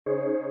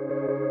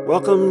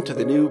Welcome to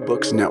the New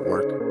Books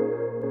Network.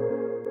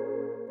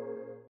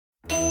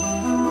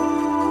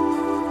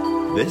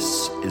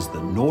 This is the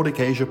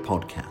Nordic Asia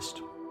Podcast.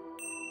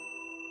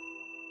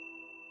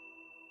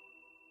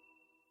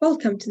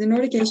 Welcome to the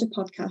Nordic Asia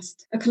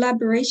Podcast, a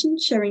collaboration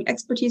sharing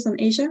expertise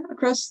on Asia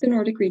across the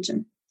Nordic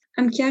region.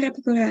 I'm Chiara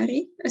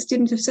Pecorari, a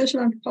student of social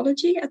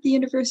anthropology at the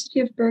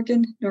University of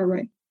Bergen,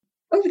 Norway.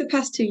 Over the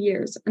past 2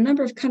 years, a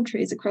number of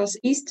countries across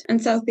East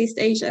and Southeast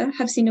Asia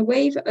have seen a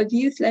wave of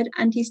youth-led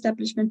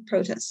anti-establishment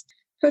protests.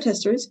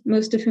 Protesters,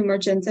 most of whom are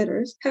Gen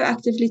Zers, have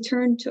actively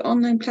turned to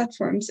online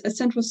platforms as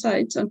central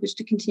sites on which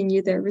to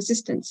continue their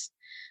resistance.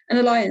 An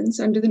alliance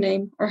under the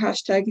name or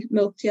hashtag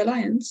Milk Tea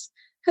Alliance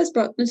has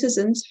brought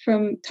citizens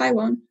from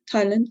Taiwan,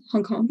 Thailand,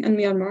 Hong Kong, and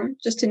Myanmar,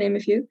 just to name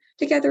a few,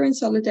 together in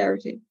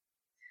solidarity.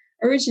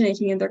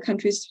 Originating in their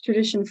country's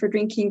tradition for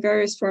drinking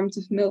various forms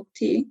of milk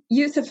tea,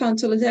 youth have found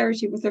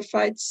solidarity with their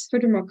fights for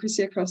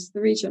democracy across the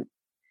region.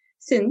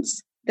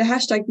 Since, the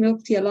hashtag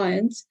Milk Tea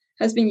Alliance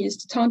has been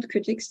used to taunt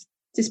critics,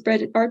 to spread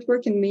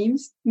artwork and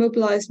memes,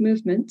 mobilize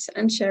movements,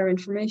 and share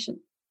information.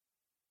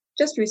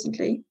 Just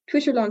recently,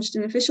 Twitter launched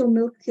an official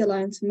Milk Tea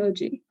Alliance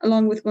emoji,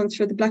 along with ones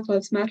for the Black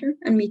Lives Matter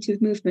and Me Too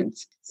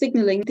movements,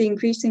 signaling the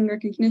increasing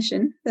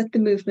recognition that the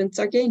movements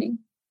are gaining.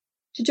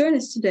 To join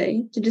us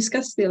today to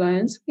discuss the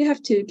alliance, we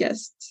have two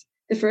guests.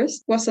 The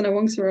first, Wasana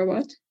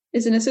Wongsarawat,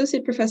 is an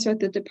associate professor at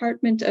the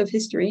Department of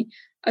History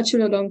at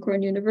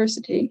Chulalongkorn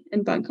University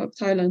in Bangkok,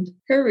 Thailand.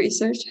 Her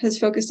research has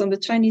focused on the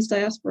Chinese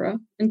diaspora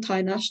and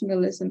Thai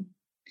nationalism.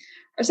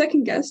 Our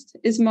second guest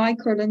is Mai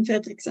Korlin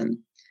Fredriksen,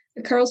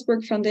 the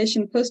Carlsberg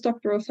Foundation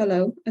postdoctoral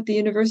fellow at the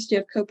University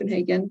of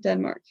Copenhagen,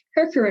 Denmark.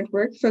 Her current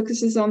work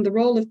focuses on the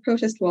role of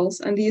protest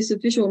walls and the use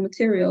of visual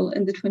material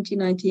in the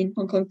 2019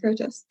 Hong Kong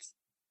protests.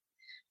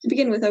 To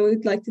begin with, I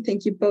would like to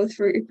thank you both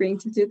for agreeing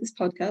to do this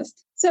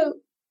podcast. So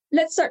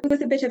let's start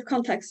with a bit of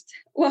context.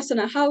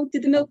 Wasana, how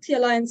did the Milk Tea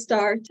Alliance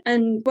start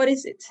and what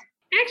is it?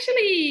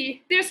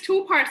 Actually, there's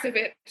two parts of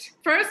it.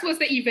 First was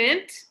the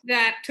event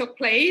that took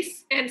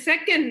place, and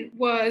second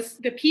was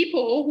the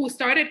people who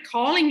started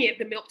calling it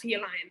the Milk Tea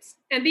Alliance.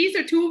 And these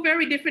are two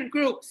very different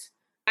groups.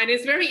 And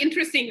it's very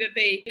interesting that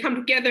they come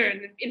together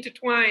and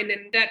intertwine,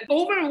 and that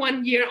over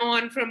 1 year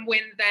on from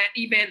when that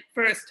event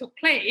first took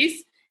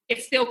place,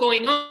 it's still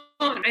going on.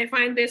 I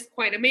find this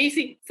quite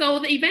amazing. So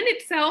the event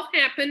itself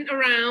happened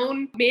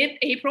around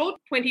mid-April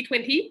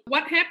 2020.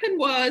 What happened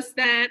was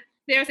that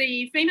there's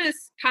a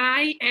famous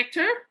Thai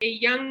actor, a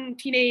young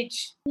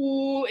teenage,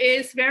 who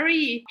is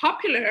very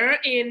popular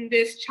in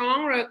this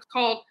genre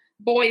called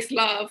boys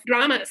love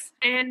dramas.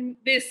 And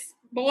this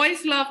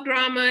boys love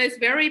drama is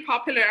very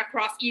popular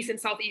across East and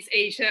Southeast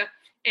Asia.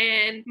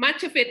 And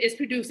much of it is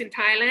produced in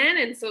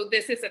Thailand. And so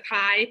this is a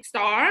Thai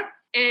star.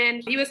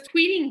 And he was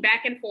tweeting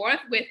back and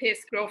forth with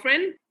his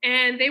girlfriend.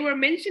 And they were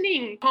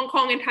mentioning Hong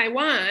Kong and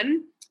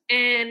Taiwan.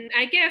 And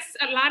I guess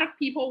a lot of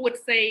people would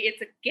say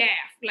it's a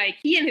gaffe. Like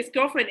he and his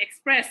girlfriend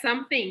expressed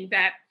something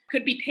that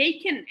could be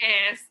taken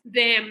as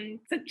them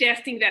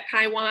suggesting that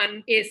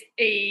Taiwan is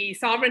a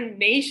sovereign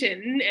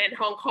nation and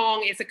Hong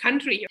Kong is a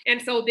country.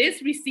 And so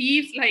this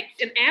receives like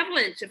an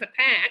avalanche of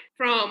attack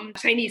from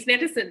Chinese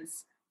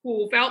netizens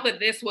who felt that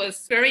this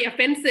was very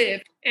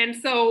offensive. And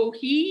so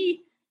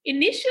he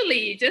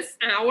initially, just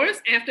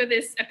hours after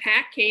this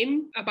attack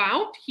came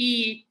about,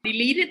 he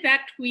deleted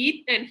that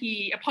tweet and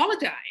he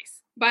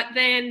apologized. But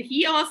then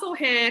he also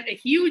had a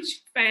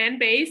huge fan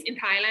base in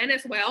Thailand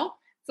as well.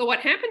 So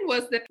what happened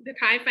was that the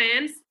Thai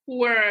fans, who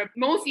were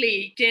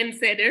mostly Gen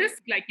Zers,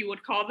 like you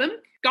would call them,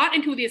 got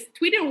into this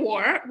Twitter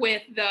war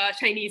with the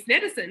Chinese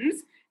netizens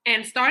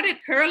and started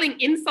hurling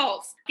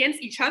insults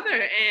against each other.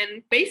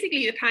 And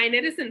basically the Thai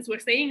netizens were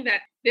saying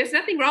that there's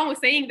nothing wrong with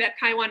saying that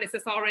Taiwan is a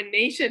sovereign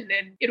nation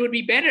and it would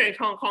be better if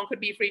Hong Kong could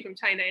be free from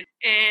China.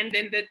 And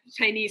then the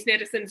Chinese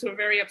netizens were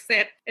very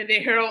upset and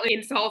they hurled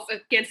insults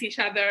against each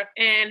other.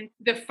 And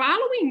the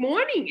following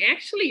morning,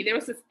 actually, there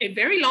was a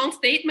very long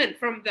statement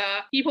from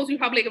the People's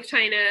Republic of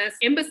China's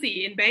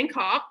embassy in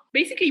Bangkok,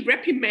 basically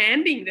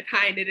reprimanding the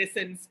Thai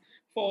netizens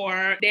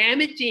for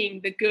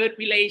damaging the good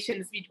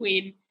relations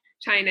between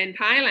China and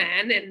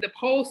Thailand. And the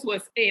post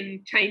was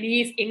in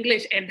Chinese,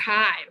 English, and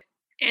Thai.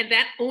 And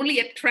that only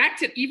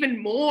attracted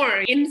even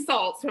more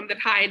insults from the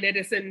Thai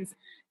netizens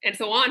and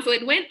so on. So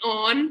it went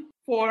on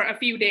for a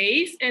few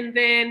days. And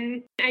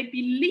then I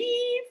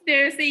believe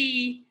there's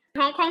a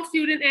Hong Kong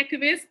student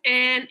activist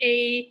and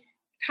a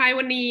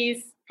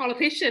Taiwanese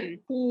politician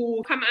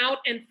who come out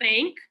and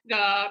thank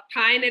the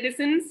Thai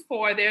netizens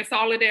for their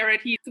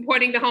solidarity,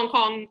 supporting the Hong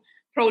Kong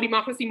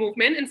pro-democracy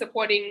movement and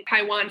supporting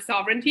Taiwan's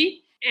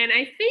sovereignty. And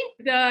I think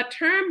the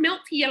term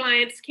Milk Tea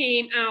Alliance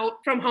came out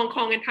from Hong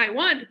Kong and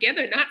Taiwan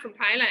together, not from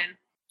Thailand.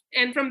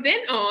 And from then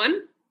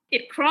on,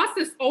 it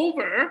crosses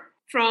over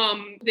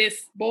from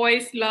this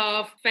boys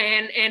love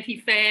fan,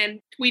 anti-fan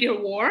Twitter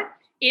war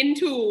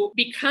into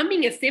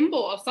becoming a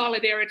symbol of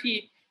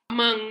solidarity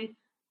among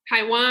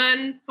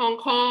Taiwan, Hong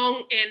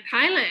Kong, and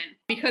Thailand,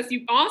 because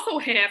you also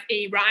have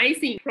a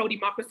rising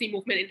pro-democracy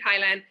movement in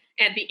Thailand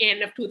at the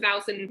end of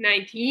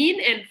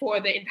 2019 and for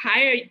the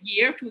entire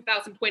year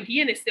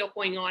 2020, and it's still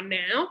going on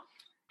now.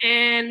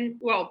 And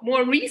well,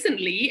 more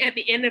recently, at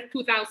the end of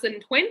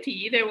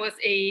 2020, there was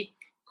a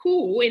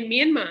coup in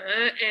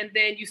Myanmar, and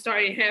then you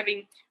started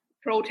having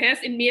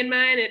protests in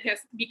Myanmar, and it has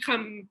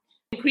become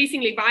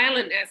increasingly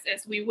violent,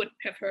 as we would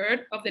have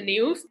heard of the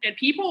news. And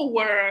people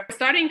were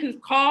starting to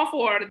call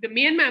for the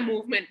Myanmar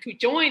movement to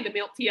join the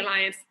Milk Tea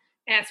Alliance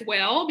as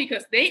well,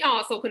 because they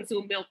also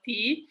consume milk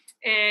tea.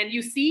 And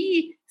you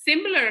see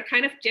similar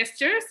kind of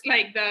gestures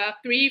like the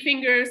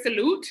 3-finger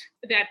salute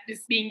that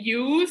is being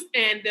used,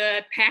 and the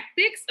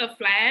tactics of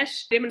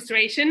flash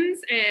demonstrations,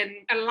 and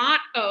a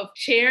lot of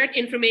shared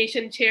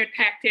information, shared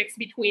tactics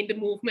between the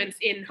movements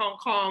in Hong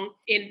Kong,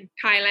 in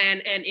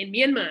Thailand, and in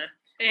Myanmar.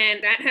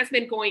 And that has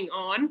been going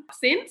on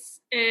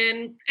since.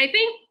 And I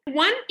think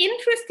one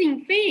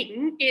interesting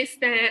thing is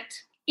that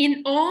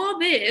in all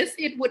this,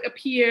 it would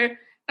appear,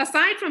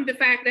 aside from the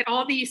fact that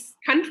all these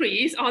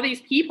countries, all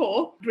these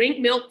people drink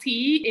milk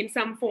tea in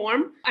some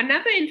form,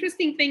 another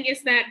interesting thing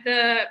is that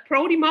the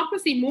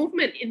pro-democracy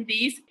movement in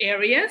these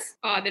areas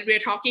that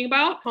we're talking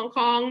about, Hong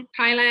Kong,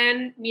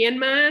 Thailand,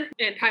 Myanmar,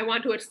 and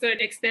Taiwan to a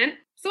certain extent,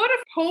 sort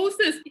of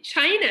poses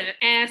China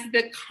as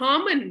the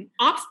common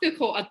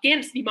obstacle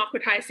against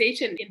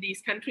democratization in these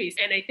countries.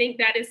 And I think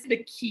that is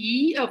the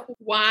key of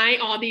why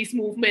all these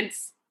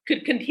movements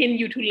could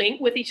continue to link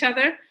with each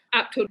other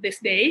up to this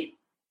day.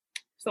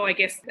 So I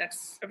guess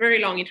that's a very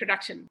long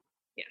introduction.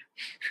 Yeah.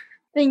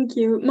 Thank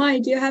you. Mai,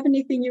 do you have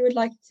anything you would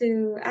like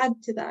to add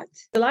to that?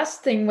 The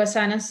last thing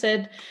Wasana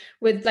said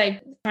with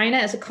like China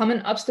as a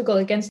common obstacle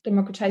against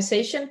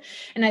democratization.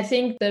 And I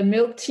think the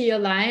Milk Tea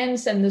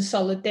Alliance and the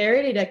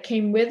solidarity that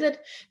came with it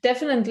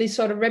definitely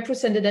sort of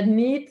represented a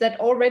need that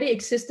already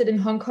existed in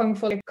Hong Kong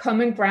for a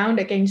common ground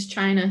against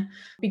China,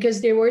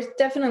 because they were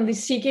definitely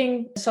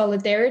seeking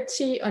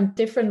solidarity on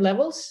different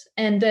levels.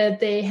 And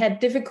they had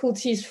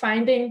difficulties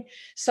finding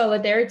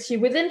solidarity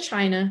within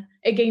China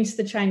against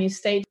the Chinese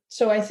state.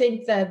 So I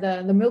think that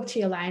the Milk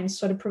Tea Alliance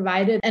sort of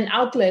provided an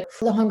outlet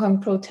for the Hong Kong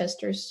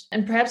protesters.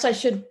 And perhaps I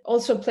should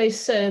also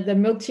place the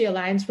Milk Tea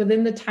Alliance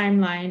within the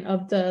timeline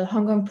of the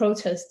Hong Kong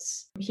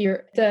protests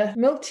here. The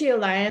Milk Tea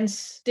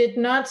Alliance did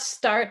not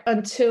start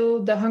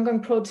until the Hong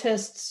Kong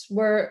protests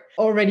were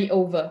already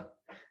over.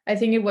 I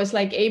think it was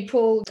like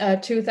April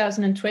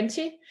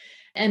 2020.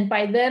 And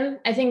by then,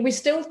 I think we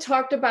still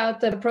talked about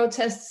the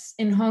protests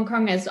in Hong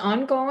Kong as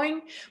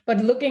ongoing,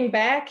 but looking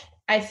back,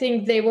 I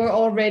think they were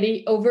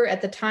already over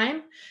at the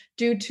time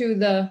due to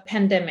the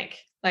pandemic.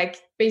 Like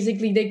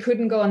basically they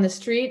couldn't go on the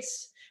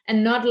streets.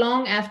 And not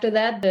long after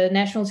that, the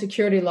national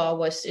security law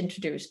was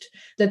introduced.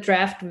 The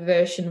draft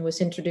version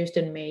was introduced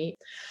in May.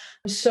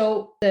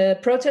 So the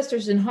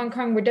protesters in Hong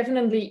Kong were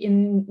definitely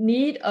in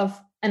need of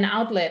an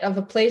outlet, of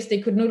a place. They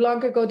could no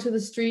longer go to the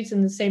streets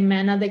in the same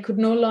manner. They could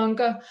no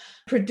longer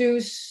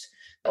produce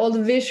all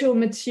the visual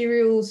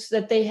materials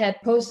that they had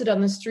posted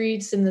on the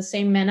streets in the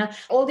same manner.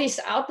 All these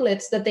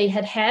outlets that they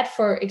had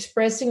for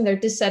expressing their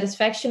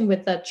dissatisfaction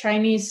with the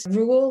Chinese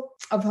rule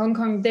of Hong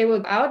Kong, they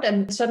were out,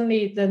 and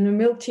suddenly the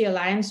Milk Tea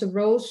Alliance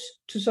arose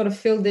to sort of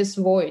fill this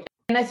void.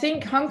 And I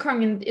think Hong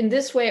Kong in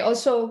this way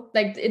also,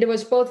 like it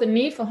was both a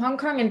need for Hong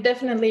Kong, and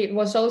definitely it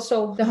was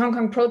also the Hong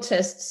Kong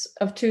protests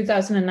of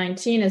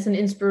 2019 as an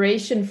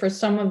inspiration for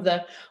some of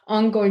the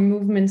ongoing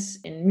movements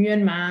in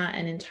Myanmar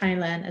and in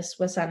Thailand, as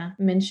Wasana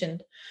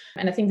mentioned.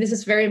 And I think this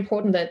is very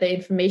important, that the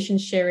information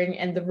sharing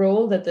and the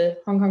role that the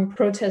Hong Kong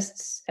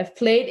protests have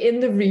played in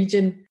the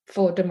region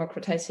for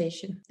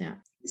democratization. Yeah.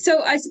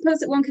 So I suppose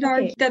that one could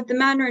argue that the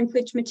manner in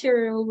which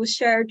material was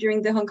shared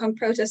during the Hong Kong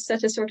protests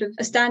set a sort of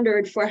a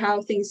standard for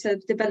how things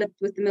have developed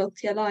with the Milk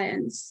Tea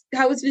Alliance.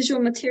 How was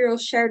visual material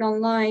shared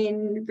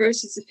online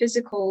versus the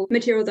physical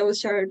material that was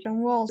shared on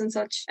walls and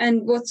such?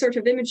 And what sort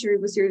of imagery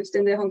was used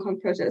in the Hong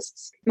Kong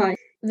protests? Mai?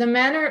 The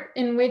manner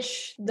in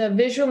which the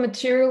visual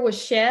material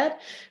was shared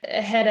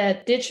had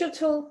a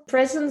digital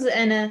presence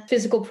and a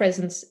physical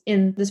presence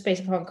in the space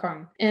of Hong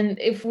Kong. And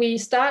if we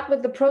start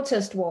with the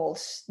protest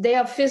walls, they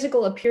are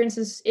physical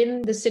appearances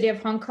in the city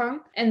of Hong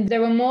Kong. And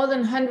there were more than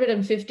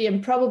 150,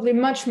 and probably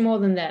much more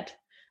than that,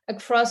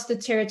 across the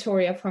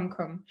territory of Hong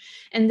Kong.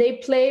 And they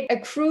played a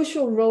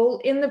crucial role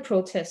in the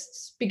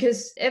protests,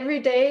 because every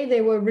day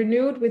they were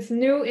renewed with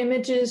new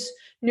images,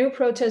 new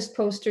protest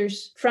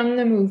posters from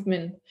the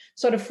movement,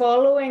 sort of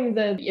following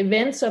the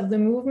events of the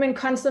movement,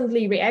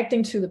 constantly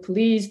reacting to the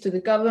police, to the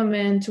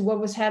government, to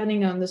what was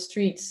happening on the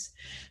streets.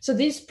 So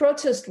these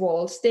protest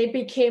walls, they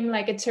became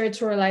like a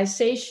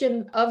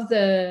territorialization of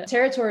the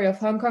territory of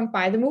Hong Kong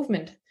by the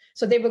movement.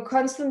 So they were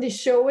constantly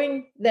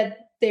showing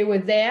that they were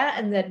there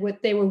and that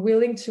they were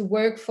willing to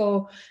work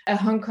for a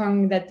Hong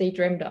Kong that they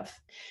dreamed of.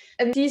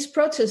 And these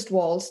protest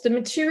walls, the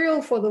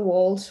material for the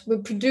walls were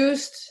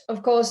produced,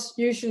 of course,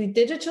 usually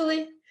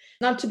digitally.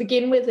 Not to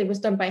begin with, it was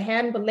done by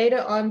hand, but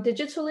later on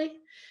digitally.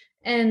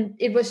 And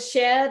it was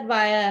shared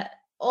via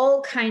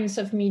all kinds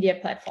of media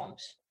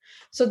platforms.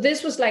 So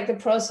this was like the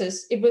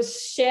process. It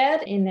was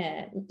shared in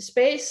a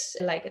space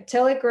like a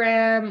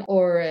Telegram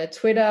or a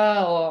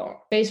Twitter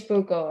or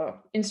Facebook or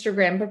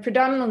Instagram, but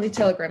predominantly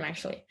Telegram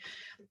actually.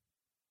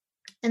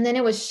 And then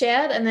it was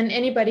shared, and then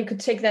anybody could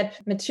take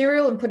that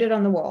material and put it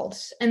on the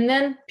walls. And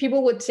then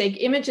people would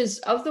take images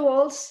of the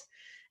walls,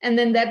 and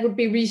then that would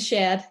be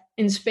reshared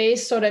in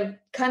space, sort of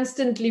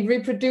constantly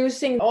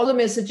reproducing all the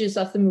messages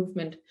of the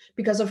movement.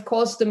 Because of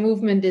course the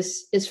movement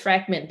is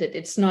fragmented.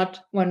 It's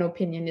not one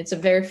opinion. It's a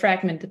very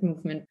fragmented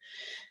movement.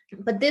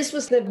 But this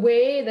was the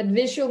way that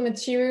visual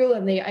material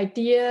and the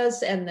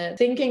ideas and the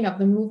thinking of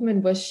the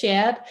movement was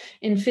shared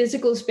in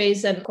physical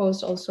space and of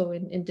course also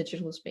in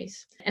digital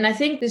space. And I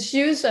think this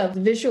use of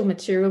visual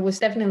material was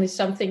definitely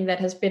something that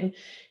has been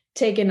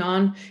taken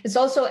on. It's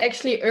also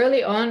actually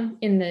early on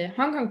in the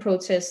Hong Kong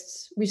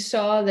protests, we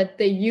saw that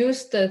they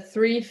used the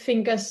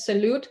 3-finger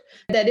salute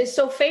that is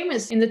so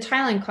famous in the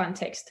Thailand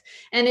context.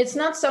 And it's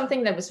not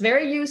something that was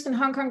very used in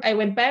Hong Kong. I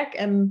went back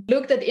and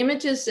looked at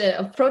images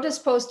of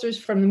protest posters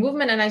from the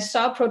movement, and I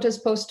saw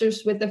protest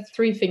posters with the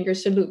 3-finger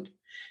salute.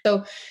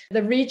 So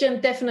the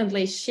region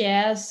definitely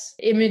shares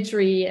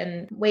imagery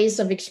and ways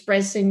of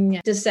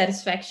expressing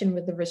dissatisfaction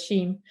with the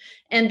regime,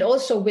 and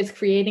also with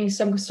creating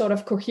some sort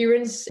of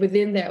coherence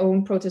within their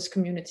own protest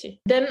community.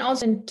 Then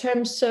also in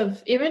terms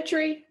of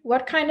imagery,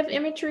 what kind of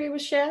imagery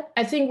was shared?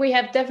 I think we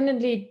have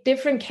definitely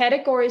different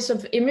categories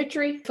of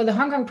imagery. For the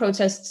Hong Kong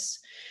protests,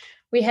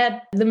 we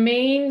had the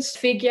main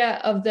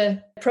figure of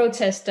the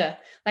protester,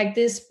 like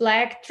this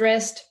black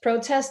dressed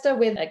protester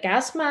with a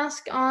gas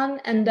mask on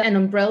and an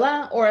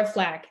umbrella or a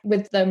flag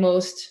with the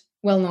most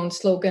well-known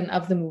slogan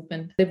of the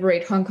movement,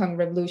 Liberate Hong Kong,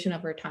 Revolution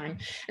of Our Time.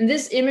 And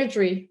this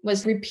imagery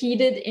was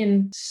repeated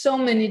in so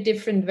many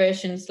different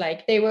versions,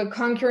 like they were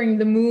conquering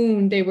the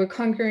moon, they were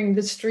conquering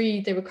the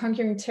street, they were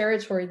conquering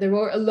territory, they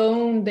were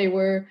alone, they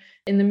were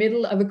in the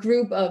middle of a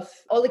group of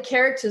all the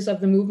characters of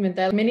the movement.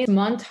 There are many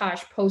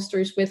montage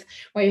posters with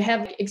where you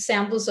have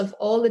examples of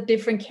all the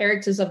different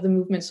characters of the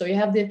movement. So you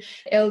have the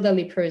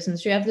elderly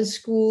persons, you have the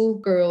school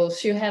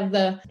girls, you have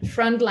the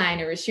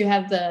frontliners, you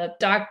have the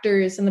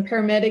doctors and the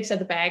paramedics at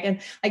the back.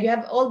 And like you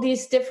have all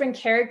these different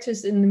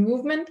characters in the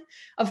movement,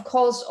 of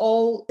course,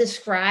 all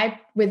described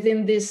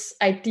within this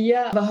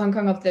idea of a Hong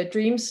Kong of their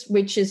dreams,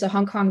 which is a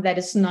Hong Kong that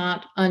is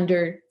not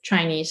under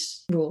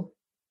Chinese rule.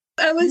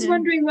 I was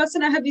wondering,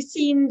 Wasana, have you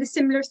seen the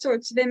similar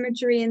sorts of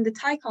imagery in the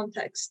Thai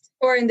context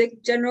or in the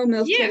general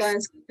Milk Tea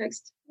Alliance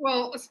context?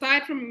 Well,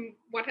 aside from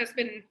what has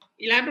been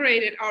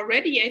elaborated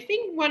already, I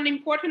think one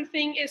important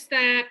thing is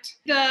that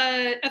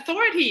the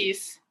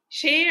authorities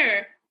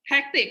share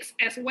tactics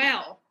as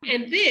well.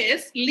 And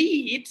this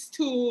leads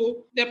to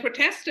the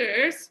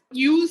protesters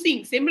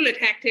using similar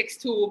tactics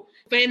to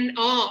fend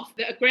off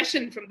the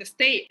aggression from the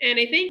state. And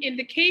I think in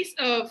the case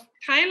of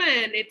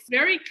Thailand, it's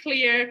very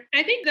clear.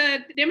 I think the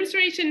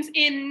demonstrations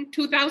in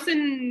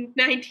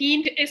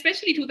 2019,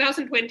 especially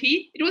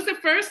 2020, it was the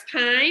first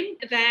time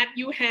that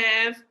you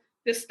have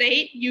the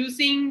state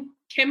using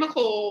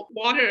chemical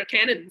water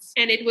cannons.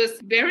 And it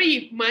was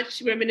very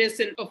much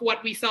reminiscent of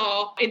what we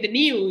saw in the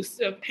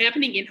news of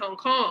happening in Hong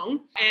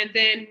Kong. And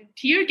then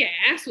tear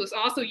gas was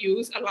also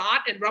used a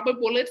lot, and rubber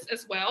bullets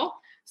as well.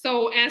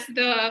 So as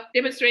the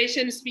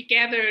demonstrations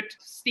gathered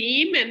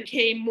steam and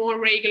became more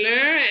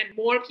regular and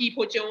more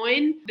people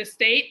joined, the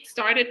state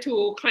started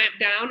to clamp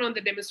down on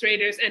the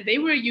demonstrators, and they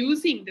were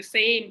using the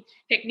same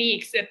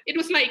techniques. It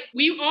was like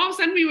all of a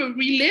sudden we were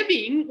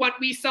reliving what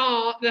we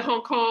saw the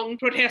Hong Kong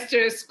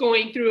protesters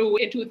going through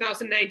in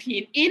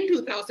 2019, in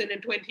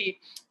 2020.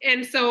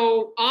 And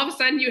so all of a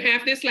sudden you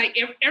have this, like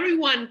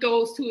everyone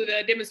goes to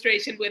the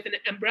demonstration with an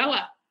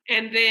umbrella,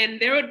 and then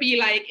there would be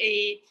like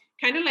a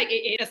kind of like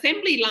an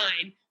assembly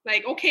line.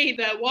 Like, okay,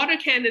 the water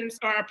cannons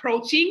are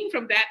approaching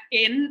from that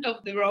end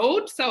of the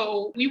road.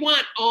 So we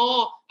want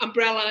all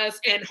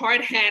umbrellas and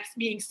hard hats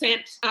being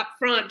sent up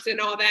front and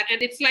all that.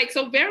 And it's like,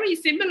 so very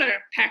similar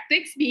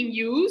tactics being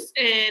used.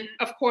 And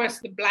of course,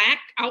 the black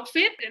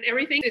outfit and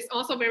everything is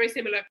also very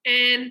similar.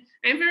 And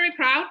I'm very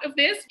proud of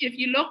this. If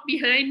you look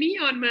behind me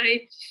on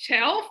my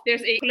shelf,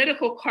 there's a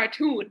political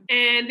cartoon.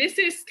 And this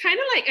is kind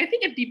of like, I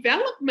think, a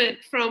development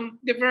from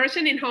the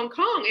version in Hong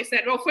Kong is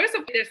that, well, first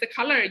of all, there's the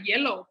color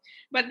yellow.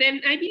 But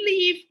then I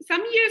believe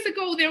some years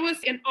ago, there was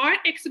an art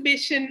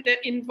exhibition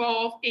that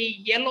involved a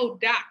yellow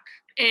duck.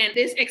 And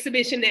this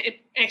exhibition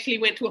actually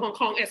went to Hong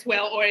Kong as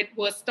well, or it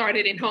was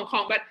started in Hong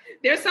Kong. But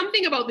there's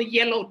something about the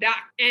yellow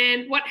duck.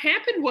 And what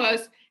happened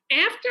was,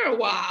 after a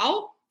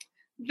while,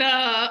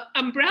 the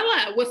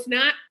umbrella was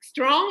not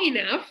strong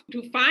enough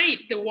to fight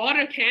the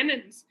water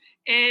cannons.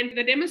 And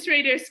the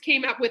demonstrators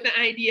came up with the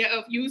idea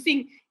of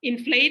using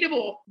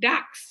inflatable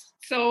ducks.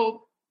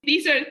 So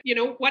these are,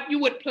 what you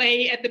would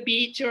play at the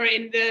beach or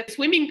in the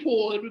swimming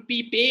pool. It would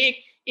be big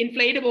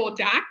inflatable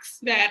ducks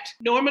that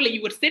normally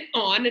you would sit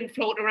on and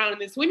float around in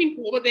the swimming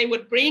pool, but they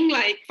would bring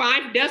like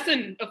 5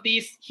 dozen of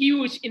these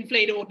huge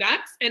inflatable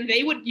ducks, and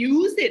they would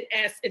use it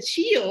as a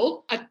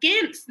shield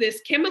against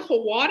this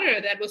chemical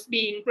water that was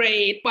being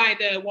sprayed by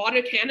the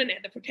water cannon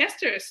at the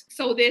protesters.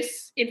 So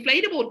this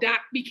inflatable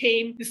duck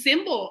became the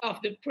symbol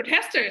of the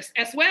protesters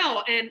as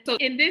well. And so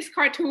in this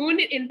cartoon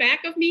in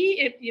back of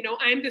me,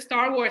 I'm the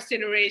Star Wars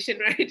generation,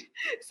 right?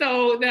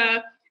 So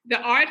the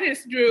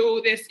artist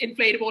drew this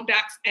inflatable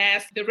ducks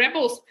as the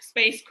rebels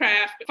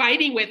spacecraft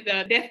fighting with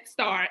the Death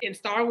Star in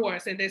Star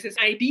Wars. And there's this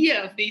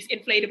idea of these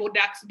inflatable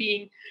ducks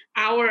being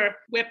our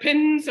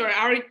weapons or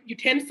our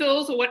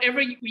utensils or whatever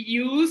we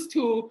use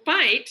to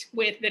fight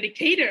with the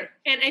dictator.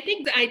 And I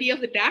think the idea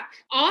of the duck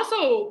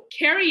also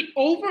carried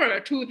over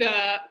to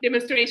the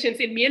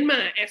demonstrations in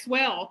Myanmar as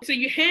well. So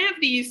you have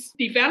these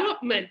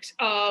development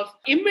of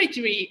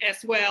imagery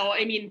as well.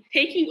 I mean,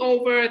 taking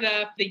over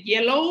the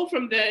yellow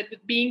from the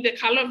being the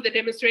color of the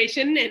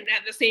demonstration, and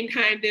at the same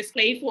time, this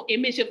playful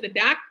image of the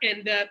duck,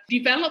 and the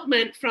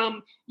development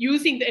from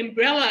using the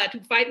umbrella to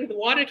fight with the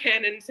water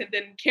cannons and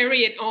then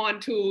carry it on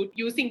to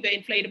using the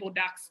inflatable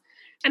ducks.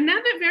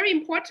 Another very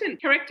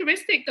important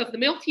characteristic of the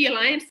Milk Tea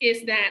Alliance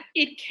is that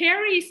it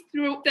carries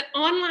through the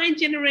online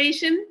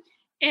generation,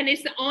 and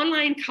it's the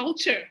online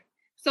culture.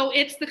 So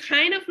it's the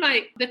kind of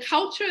like the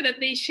culture that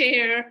they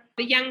share,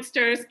 the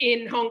youngsters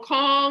in Hong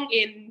Kong,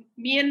 in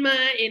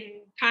Myanmar, in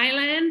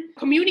Thailand,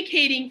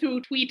 communicating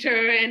through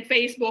Twitter and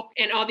Facebook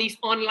and all these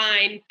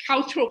online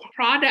cultural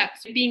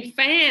products, being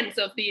fans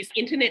of these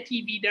internet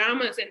TV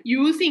dramas and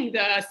using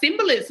the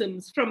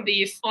symbolisms from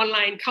these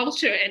online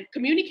culture and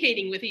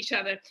communicating with each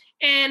other.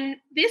 And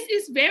this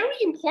is very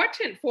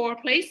important for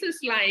places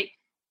like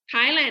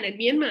Thailand and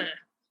Myanmar.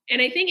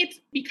 And I think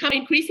it's become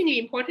increasingly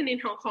important in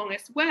Hong Kong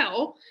as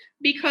well,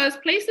 because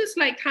places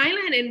like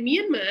Thailand and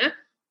Myanmar,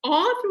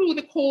 all through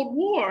the Cold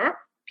War,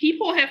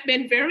 people have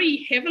been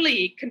very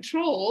heavily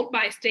controlled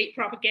by state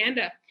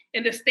propaganda.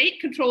 And the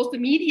state controls the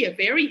media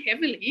very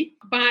heavily.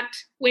 But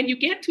when you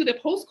get to the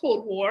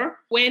post-Cold War,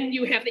 when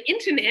you have the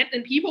internet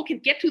and people can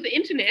get to the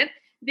internet,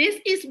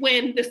 this is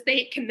when the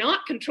state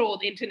cannot control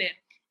the internet.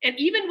 And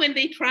even when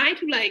they try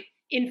to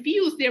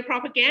infuse their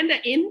propaganda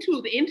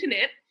into the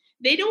internet,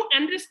 they don't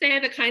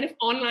understand the kind of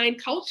online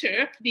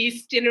culture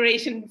these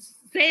generations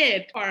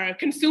said are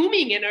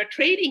consuming and are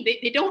trading.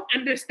 They don't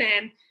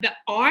understand the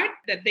art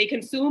that they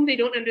consume. They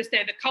don't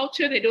understand the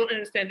culture. They don't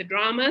understand the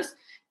dramas.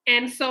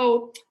 And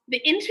so the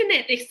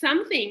internet is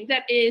something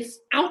that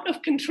is out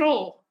of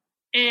control,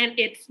 and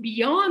it's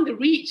beyond the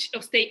reach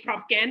of state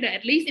propaganda,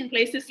 at least in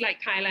places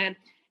like Thailand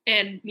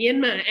and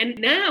Myanmar. And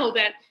now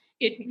that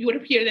it would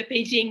appear that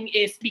Beijing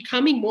is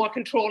becoming more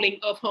controlling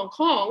of Hong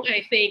Kong,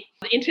 I think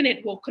the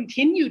internet will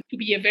continue to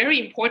be a very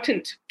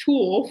important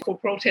tool for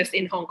protest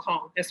in Hong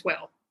Kong as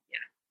well.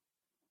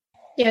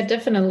 Yeah,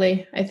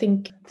 definitely. I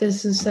think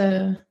this is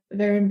a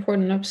very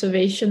important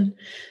observation.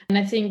 And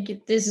I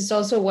think this is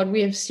also what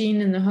we have seen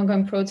in the Hong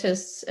Kong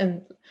protests,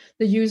 and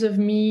the use of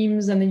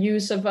memes and the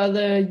use of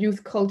other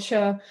youth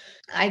culture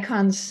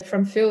icons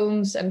from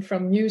films and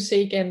from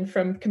music and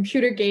from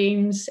computer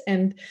games.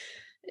 And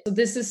so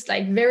this is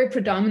very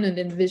predominant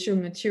in the visual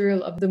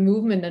material of the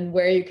movement, and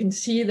where you can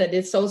see that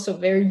it's also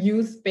very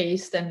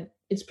youth-based, and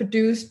it's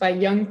produced by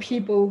young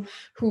people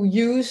who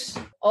use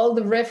all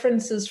the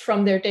references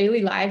from their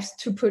daily lives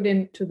to put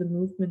into the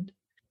movement.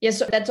 Yes,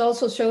 so that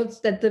also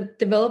shows that the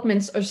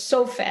developments are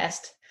so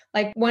fast.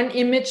 Like one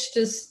image,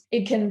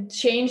 it can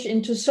change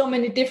into so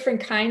many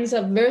different kinds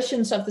of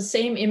versions of the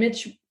same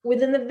image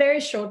within a very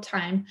short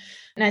time.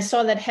 And I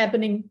saw that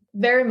happening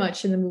very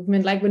much in the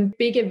movement. Like when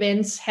big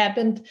events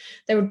happened,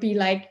 there would be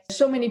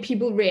so many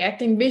people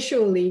reacting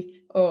visually,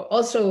 or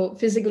also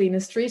physically in the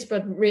streets,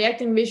 but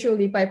reacting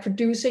visually by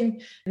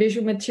producing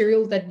visual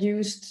material that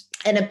used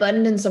an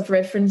abundance of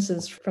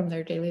references from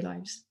their daily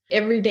lives.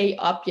 Everyday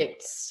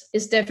objects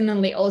is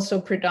definitely also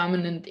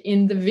predominant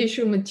in the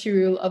visual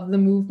material of the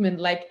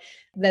movement,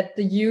 that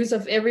the use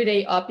of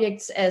everyday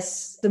objects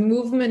as the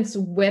movement's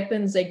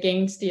weapons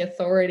against the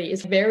authority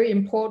is very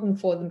important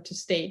for them to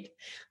state.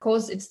 Of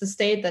course, it's the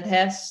state that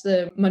has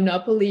the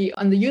monopoly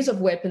on the use of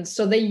weapons.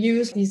 So they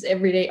use these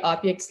everyday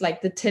objects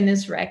like the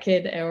tennis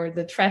racket or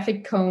the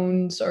traffic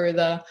cones or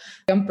the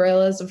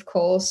umbrellas, of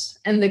course,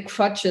 and the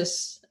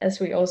crutches, as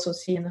we also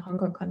see in the Hong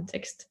Kong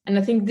context. And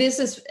I think this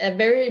is a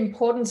very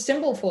important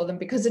symbol for them,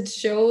 because it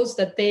shows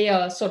that they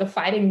are sort of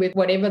fighting with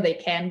whatever they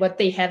can, what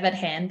they have at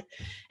hand,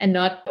 and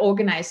not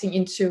organizing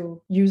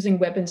into using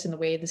weapons in the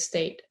way the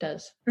state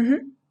does.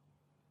 Mm-hmm.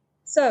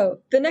 So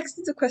the next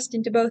is a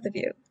question to both of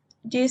you.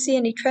 Do you see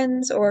any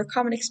trends or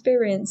common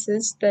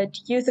experiences that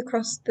youth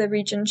across the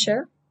region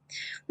share?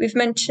 We've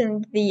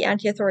mentioned the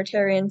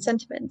anti-authoritarian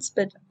sentiments,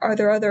 but are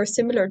there other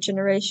similar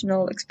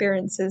generational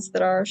experiences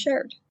that are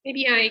shared?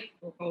 Maybe I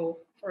will go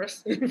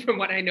first, from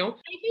what I know.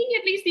 I think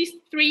at least these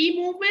three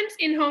movements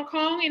in Hong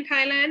Kong, in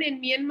Thailand,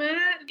 and Myanmar,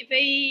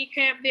 they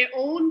have their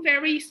own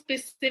very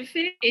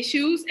specific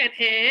issues at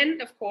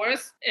hand, of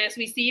course, as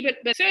we see,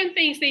 but certain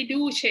things they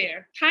do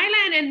share.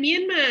 Thailand and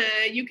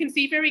Myanmar, you can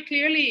see very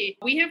clearly,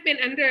 we have been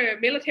under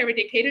military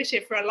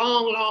dictatorship for a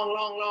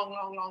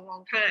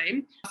long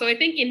time. So I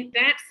think in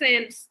that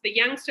sense, the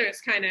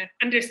youngsters kind of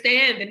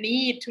understand the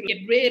need to get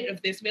rid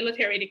of this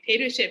military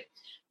dictatorship.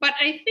 But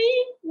I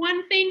think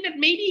one thing that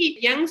maybe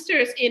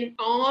youngsters in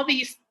all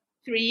these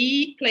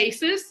three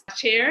places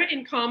share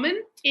in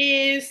common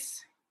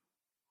is,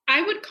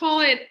 I would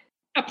call it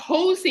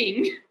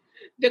opposing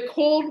the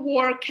Cold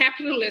War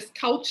capitalist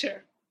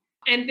culture.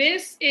 And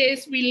this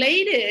is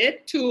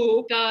related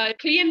to the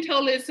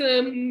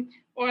clientelism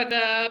or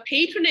the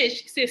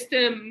patronage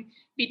system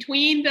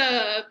between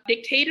the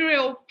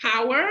dictatorial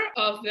power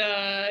of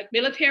the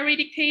military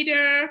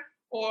dictator,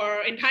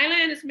 or in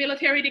Thailand, it's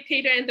military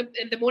dictator and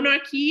the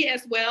monarchy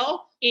as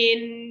well.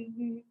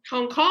 In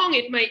Hong Kong,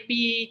 it might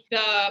be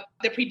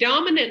the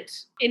predominant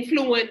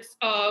influence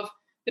of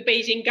the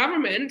Beijing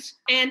government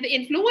and the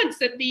influence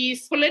that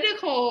these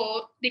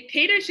political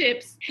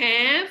dictatorships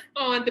have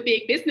on the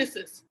big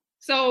businesses.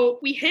 So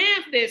we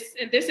have this,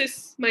 and this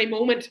is my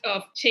moment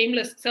of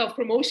shameless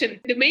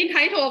self-promotion. The main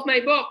title of my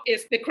book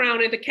is The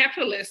Crown and the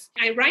Capitalist.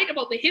 I write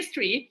about the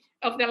history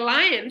of the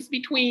alliance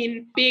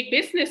between big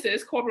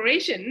businesses,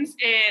 corporations,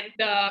 and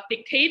the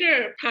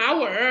dictator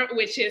power,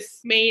 which is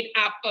made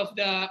up of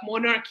the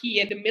monarchy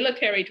and the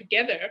military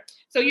together.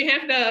 So you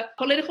have the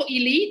political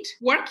elite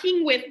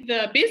working with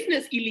the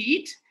business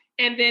elite,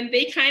 and then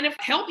they kind of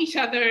help each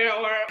other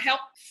or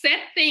help set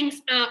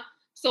things up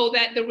so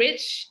that the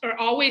rich are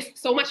always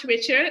so much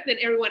richer than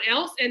everyone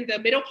else, and the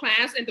middle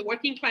class and the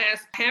working class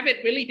have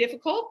it really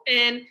difficult.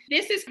 And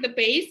this is the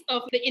base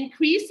of the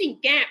increasing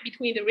gap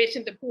between the rich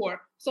and the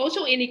poor.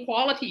 Social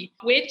inequality,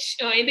 which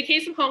in the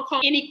case of Hong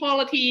Kong,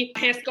 inequality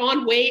has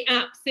gone way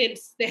up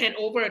since the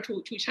handover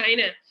to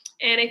China.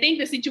 And I think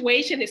the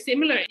situation is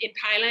similar in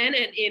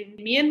Thailand and in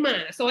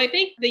Myanmar. So I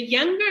think the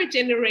younger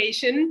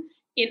generation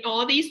in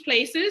all these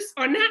places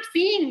are not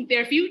seeing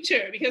their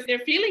future because they're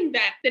feeling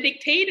that the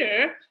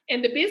dictator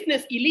and the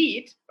business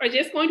elite are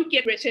just going to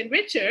get richer and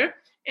richer.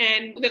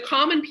 And the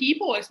common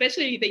people,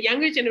 especially the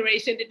younger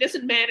generation, it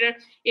doesn't matter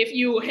if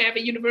you have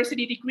a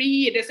university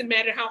degree, it doesn't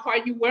matter how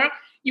hard you work,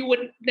 you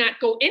would not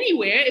go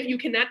anywhere if you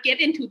cannot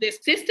get into this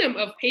system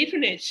of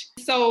patronage.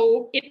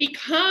 So it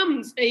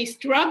becomes a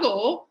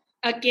struggle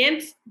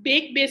against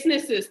big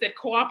businesses that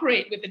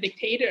cooperate with the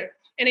dictator.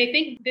 And I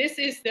think this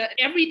is the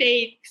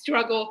everyday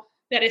struggle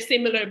that is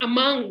similar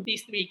among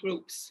these three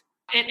groups.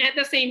 And at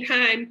the same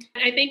time,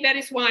 I think that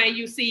is why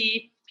you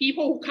see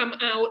people who come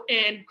out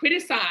and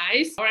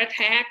criticize or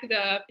attack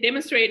the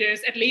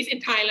demonstrators, at least in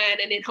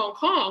Thailand and in Hong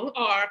Kong,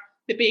 are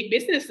the big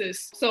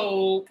businesses.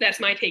 So that's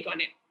my take on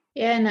it.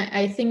 Yeah, and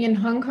I think in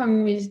Hong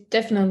Kong, we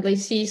definitely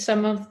see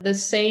some of the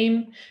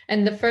same.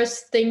 And the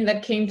first thing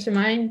that came to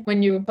mind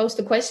when you posed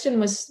the question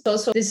was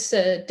also this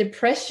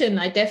depression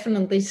I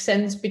definitely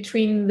sense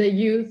between the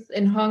youth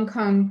in Hong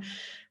Kong,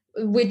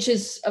 which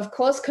is, of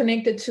course,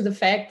 connected to the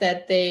fact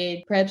that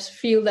they perhaps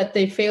feel that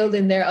they failed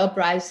in their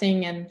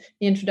uprising and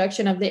the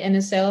introduction of the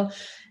NSL,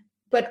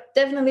 but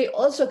definitely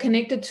also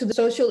connected to the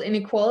social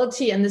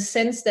inequality and the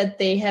sense that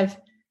they have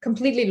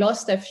completely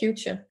lost their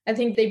future. I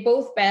think they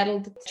both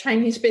battled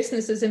Chinese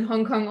businesses in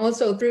Hong Kong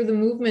also through the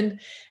movement.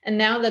 And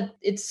now that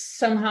it's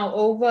somehow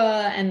over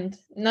and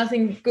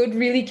nothing good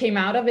really came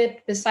out of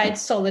it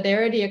besides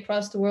solidarity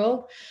across the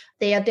world,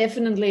 they are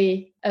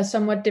definitely a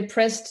somewhat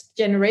depressed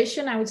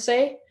generation, I would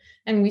say.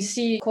 And we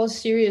see, of course,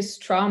 serious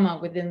trauma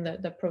within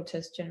the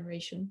protest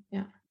generation.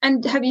 Yeah.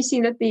 And have you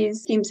seen that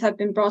these themes have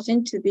been brought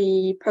into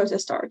the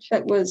protest art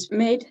that was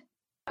made?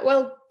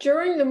 Well,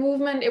 during the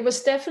movement, it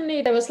was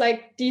definitely, there was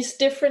like these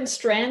different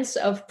strands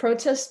of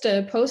protest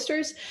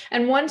posters.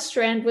 And one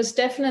strand was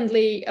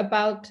definitely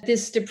about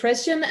this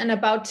depression and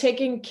about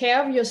taking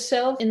care of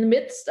yourself in the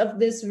midst of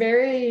this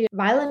very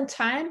violent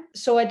time.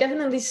 So I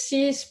definitely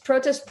see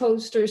protest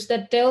posters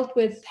that dealt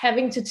with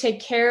having to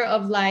take care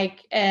of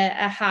like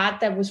a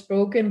heart that was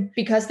broken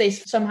because they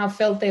somehow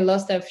felt they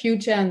lost their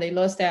future and they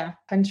lost their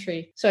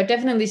country. So I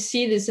definitely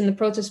see this in the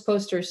protest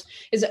posters.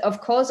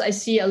 Of course, I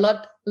see a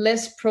lot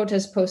less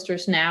protest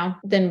posters now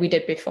than we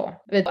did before.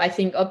 But I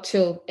think up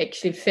till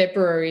actually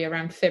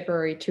around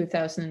February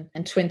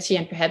 2020,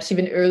 and perhaps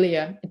even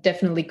earlier, it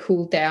definitely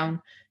cooled down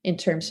in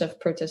terms of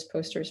protest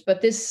posters.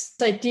 But this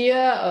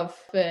idea of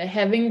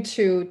having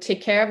to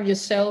take care of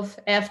yourself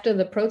after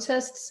the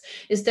protests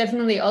is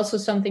definitely also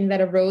something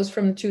that arose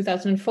from the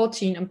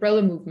 2014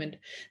 umbrella movement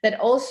that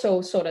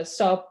also sort of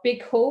saw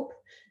big hope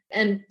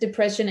and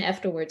depression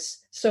afterwards.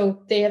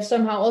 So they have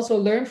somehow also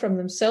learned from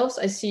themselves.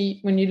 I see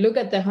when you look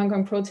at the Hong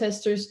Kong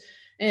protesters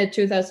in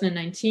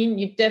 2019,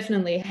 you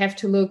definitely have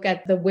to look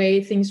at the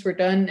way things were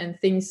done and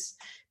things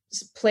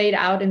played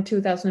out in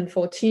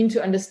 2014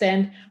 to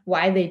understand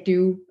why they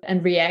do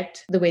and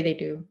react the way they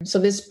do. So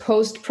this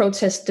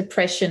post-protest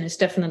depression is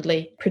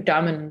definitely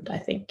predominant, I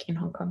think, in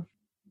Hong Kong.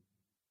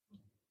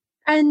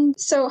 And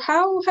so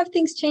how have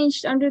things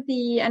changed under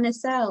the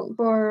NSL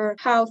for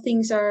how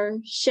things are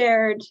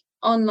shared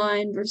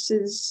online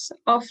versus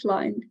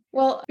offline?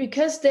 Well,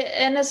 because the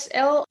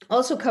NSL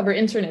also cover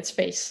internet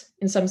space,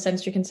 in some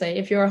sense, you can say.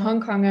 If you're a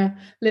Hong Konger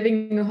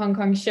living in Hong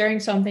Kong, sharing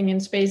something in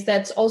space,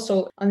 that's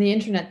also on the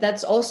internet,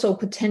 that's also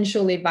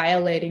potentially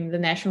violating the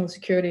national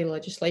security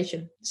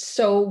legislation.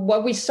 So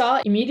what we saw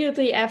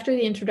immediately after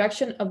the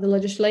introduction of the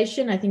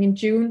legislation, I think in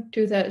June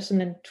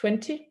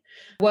 2020,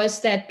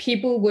 was that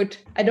people would,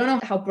 I don't know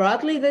how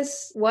broadly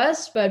this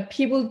was, but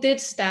people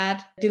did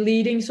start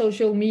deleting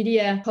social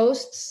media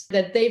posts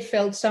that they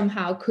felt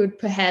somehow could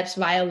perhaps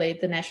violate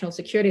the national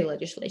security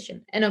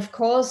legislation. And of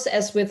course,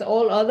 as with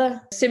all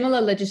other similar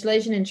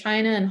legislation in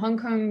China and Hong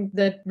Kong,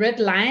 the red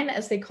line,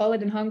 as they call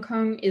it in Hong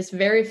Kong, is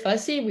very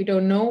fuzzy. We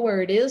don't know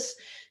where it is.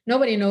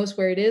 Nobody knows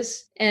where it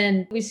is.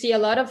 And we see a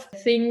lot of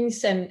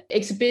things and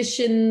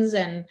exhibitions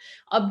and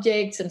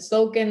objects and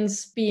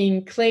slogans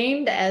being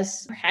claimed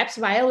as perhaps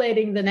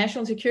violating the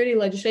national security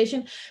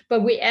legislation,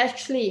 but we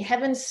actually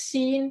haven't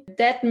seen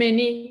that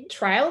many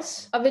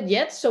trials of it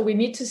yet. So we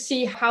need to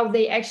see how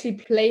they actually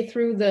play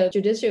through the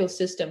judicial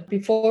system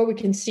before we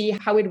can see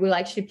how it will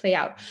actually play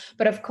out.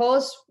 But of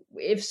course,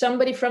 if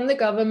somebody from the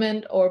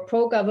government or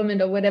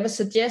pro-government or whatever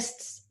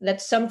suggests that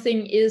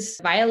something is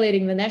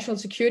violating the national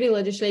security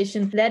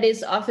legislation, that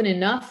is often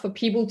enough for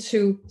people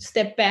to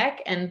step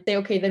back and say,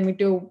 okay, then we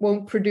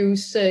won't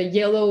produce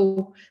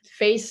yellow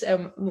face,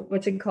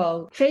 what's it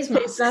called? Face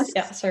masks.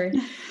 Yeah, sorry.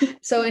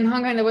 So in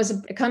Hong Kong, there was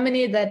a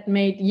company that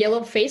made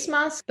yellow face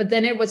masks, but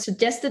then it was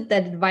suggested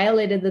that it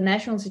violated the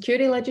national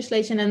security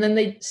legislation, and then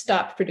they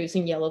stopped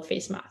producing yellow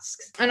face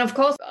masks. And of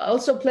course,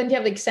 also plenty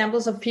of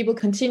examples of people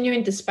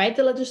continuing despite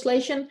the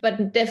legislation,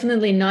 but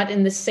definitely not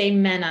in the same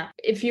manner.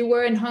 If you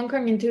were in Hong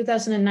Kong in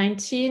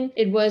 2019,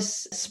 it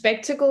was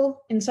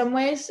spectacle in some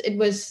ways. It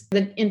was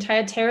the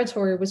entire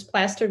territory was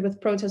plastered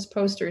with protest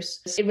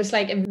posters. It was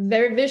like a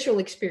very visual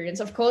experience.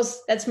 Of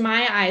course, that's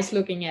my eyes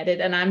looking at it,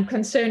 and I'm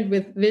concerned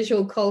with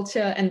visual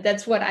culture, and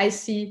that's what I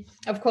see.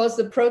 Of course,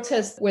 the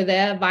protests were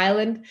there,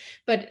 violent,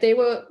 but they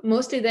were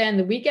mostly there in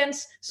the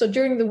weekends. So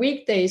during the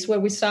weekdays,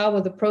 what we saw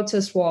were the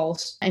protest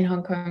walls in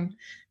Hong Kong,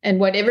 and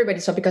what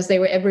everybody saw, because they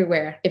were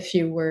everywhere if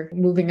you were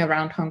moving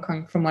around Hong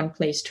Kong from one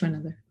place to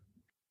another.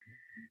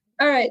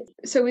 All right.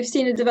 So we've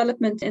seen a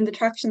development in the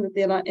traction that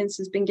the alliance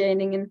has been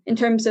gaining. And in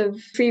terms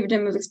of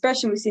freedom of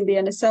expression, we've seen the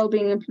NSL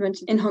being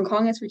implemented in Hong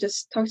Kong, as we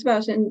just talked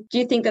about. And do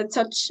you think that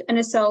such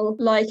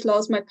NSL-like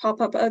laws might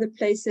pop up other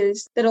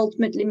places that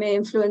ultimately may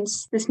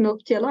influence this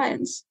Milk Tea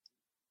Alliance?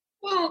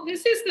 Well,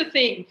 this is the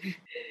thing.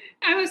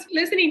 I was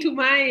listening to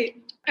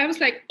I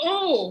was like,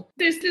 oh,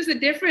 there's a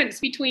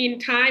difference between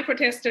Thai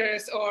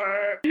protesters,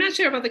 or I'm not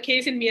sure about the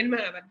case in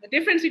Myanmar, but the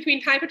difference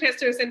between Thai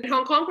protesters and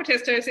Hong Kong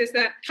protesters is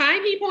that Thai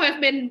people have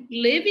been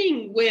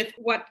living with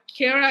what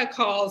Kira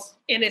calls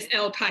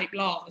NSL type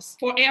laws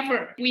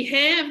forever. We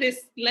have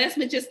this lèse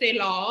majesté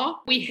law.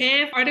 We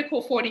have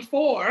Article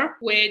 44,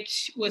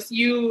 which was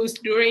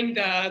used during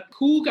the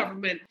coup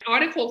government.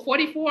 Article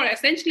 44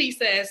 essentially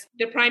says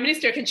the prime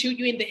minister can shoot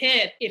you in the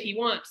head if he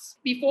wants.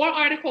 Before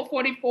Article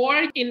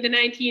 44 in the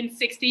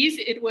 1960s,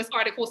 it was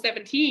Article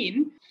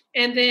 17.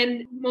 And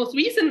then most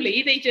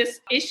recently, they just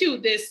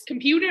issued this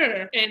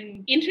Computer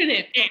and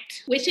Internet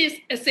Act, which is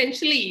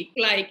essentially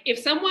like if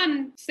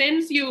someone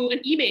sends you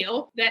an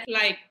email that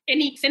like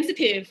any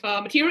sensitive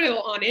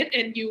material on it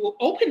and you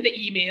open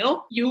the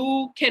email,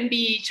 you can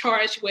be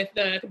charged with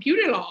the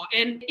computer law.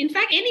 And in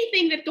fact,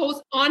 anything that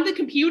goes on the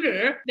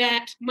computer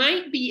that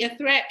might be a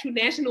threat to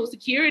national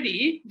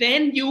security,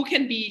 then you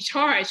can be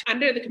charged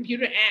under the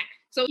Computer Act.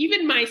 So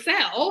even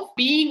myself,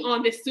 being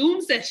on this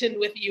Zoom session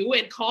with you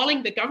and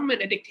calling the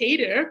government a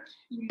dictator,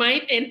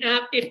 might end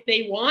up, if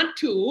they want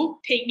to,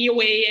 take me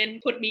away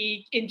and put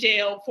me in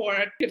jail for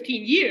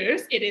 15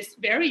 years. It is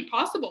very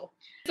possible.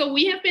 So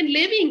we have been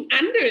living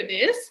under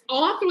this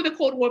all through the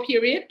Cold War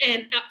period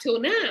and up till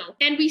now.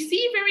 And we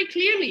see very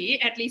clearly,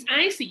 at least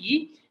I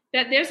see,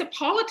 that there's a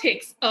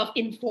politics of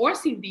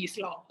enforcing these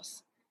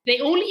laws. They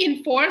only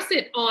enforce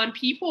it on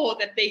people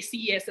that they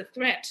see as a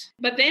threat.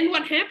 But then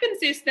what happens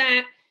is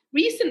that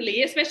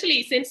recently,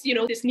 especially since,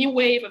 this new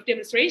wave of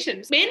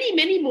demonstrations,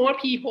 many more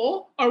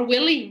people are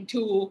willing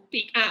to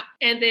speak up.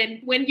 And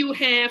then when you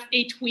have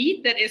a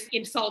tweet that is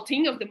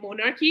insulting of the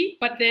monarchy,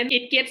 but then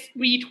it gets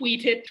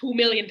retweeted 2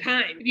 million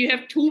times. If you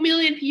have 2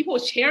 million people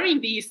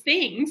sharing these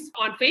things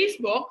on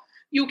Facebook,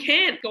 you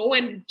can't go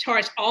and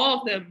charge all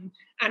of them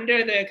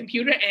under the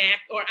Computer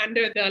Act or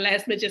under the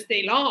lèse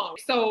majesté law.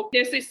 So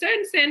there's a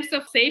certain sense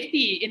of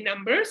safety in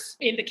numbers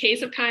in the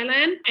case of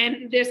Thailand.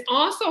 And there's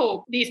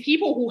also these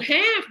people who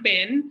have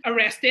been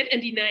arrested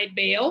and denied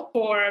bail,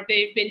 or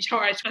they've been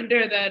charged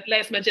under the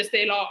lèse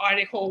majesté law,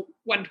 Article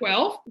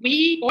 112.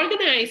 We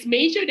organize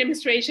major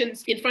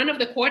demonstrations in front of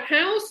the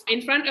courthouse,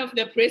 in front of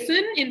the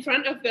prison, in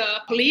front of the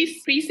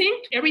police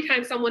precinct, every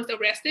time someone's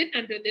arrested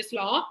under this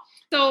law.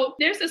 So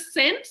there's a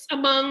sense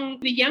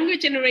among the younger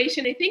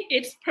generation, I think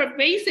it's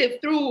pervasive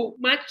through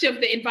much of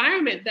the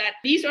environment, that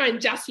these are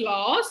unjust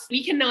laws.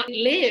 We cannot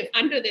live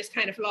under this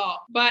kind of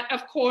law. But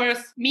of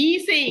course,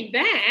 me saying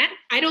that,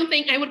 I don't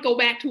think I would go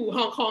back to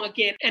Hong Kong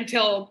again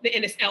until the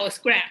NSL is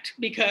scrapped,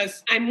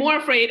 because I'm more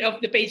afraid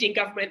of the Beijing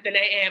government than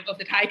I am of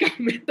the Thai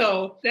government.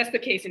 So that's the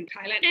case in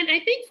Thailand. And I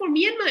think for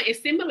Myanmar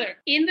is similar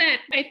in that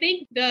I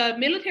think the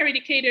military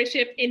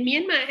dictatorship in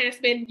Myanmar has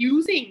been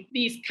using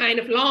these kind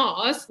of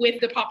laws with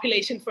the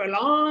population for a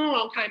long,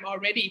 long time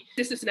already.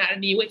 This is not a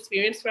new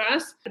experience for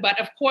us. But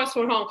of course,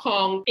 for Hong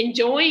Kong,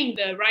 enjoying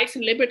the rights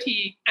and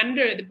liberty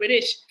under the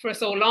British for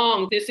so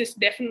long, this is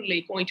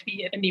definitely going to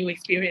be a new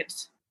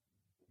experience.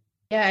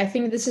 Yeah, I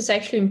think this is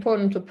actually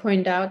important to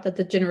point out that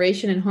the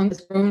generation in Hong Kong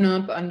has grown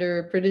up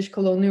under British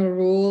colonial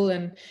rule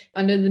and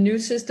under the new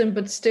system,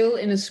 but still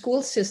in a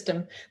school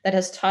system that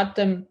has taught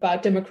them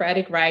about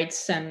democratic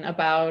rights and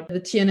about the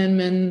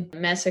Tiananmen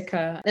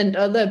massacre and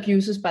other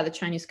abuses by the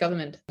Chinese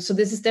government. So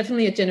this is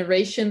definitely a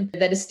generation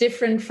that is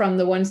different from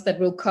the ones that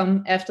will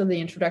come after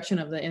the introduction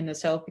of the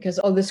NSL, because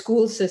all the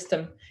school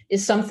system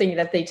is something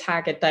that they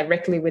target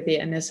directly with the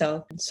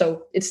NSL.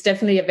 So it's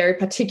definitely a very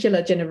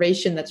particular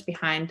generation that's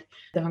behind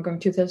the Hong Kong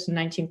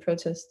 2019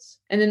 protests.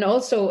 And then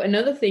also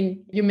another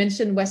thing, you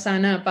mentioned,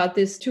 Wasana, about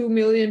this 2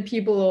 million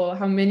people or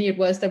how many it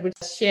was that would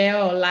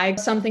share or like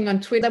something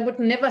on Twitter. That would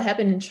never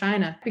happen in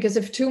China, because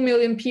if 2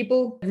 million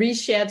people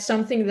reshared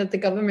something that the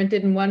government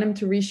didn't want them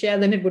to reshare,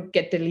 then it would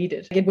get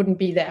deleted. It wouldn't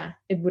be there.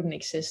 It wouldn't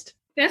exist.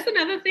 That's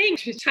another thing.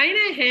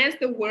 China has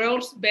the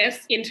world's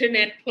best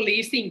internet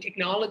policing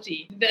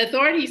technology. The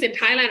authorities in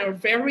Thailand are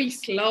very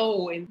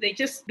slow, and they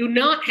just do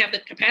not have the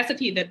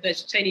capacity that the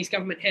Chinese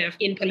government have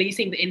in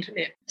policing the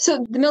internet.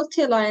 So the Milk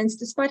Tea Alliance,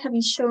 despite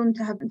having shown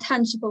to have a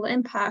tangible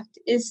impact,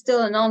 is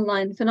still an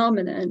online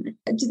phenomenon.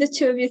 Do the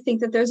two of you think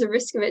that there's a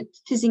risk of it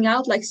fizzing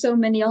out like so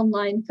many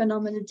online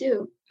phenomena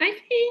do? I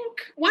think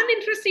one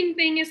interesting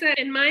thing is that,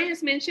 and Maya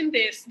has mentioned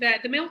this,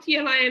 that the Milk Tea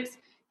Alliance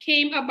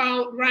came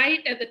about right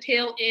at the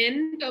tail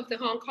end of the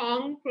Hong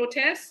Kong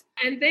protests.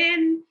 And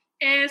then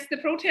as the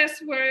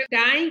protests were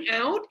dying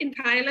out in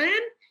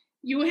Thailand,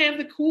 you have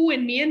the coup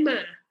in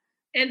Myanmar.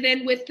 And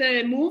then with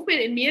the movement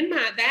in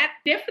Myanmar, that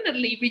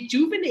definitely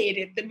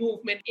rejuvenated the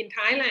movement in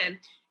Thailand.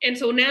 And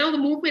so now the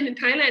movement in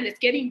Thailand is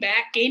getting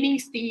back, gaining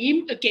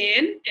steam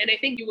again. And I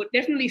think you would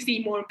definitely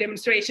see more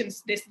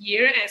demonstrations this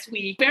year as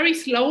we very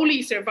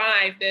slowly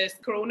survive this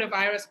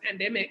coronavirus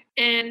pandemic.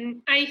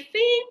 And I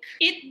think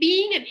it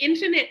being an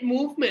internet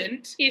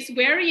movement is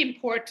very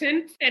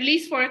important, at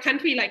least for a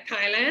country like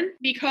Thailand,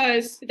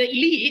 because the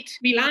elite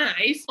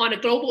relies on a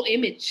global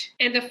image.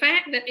 And the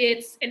fact that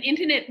it's an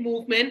internet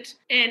movement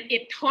and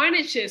it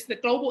tarnishes the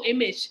global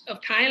image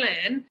of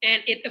Thailand,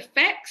 and it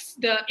affects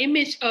the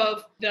image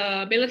of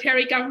the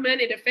military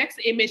government, it affects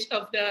the image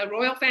of the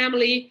royal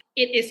family,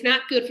 it is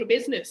not good for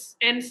business.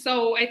 And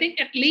so I think,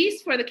 at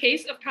least for the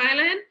case of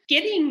Thailand,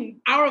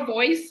 getting our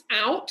voice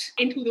out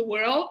into the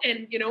world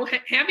and,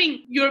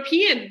 having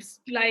Europeans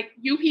like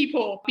you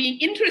people being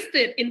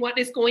interested in what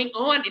is going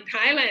on in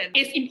Thailand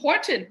is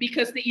important,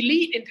 because the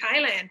elite in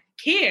Thailand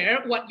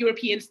care what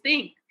Europeans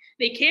think.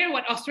 They care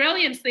what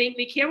Australians think.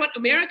 They care what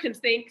Americans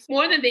think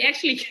more than they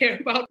actually care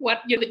about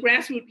what the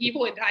grassroots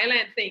people in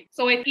Thailand think.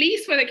 So at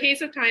least for the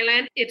case of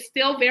Thailand, it's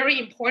still very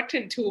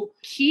important to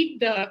keep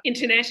the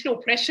international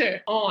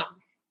pressure on.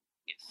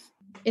 Yes.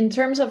 In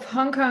terms of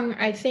Hong Kong,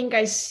 I think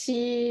I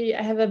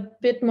have a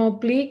bit more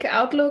bleak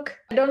outlook.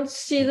 I don't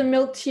see the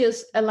Milk Tea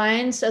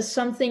Alliance as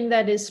something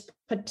that is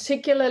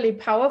particularly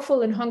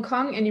powerful in Hong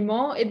Kong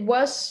anymore.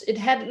 It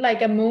had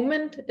like a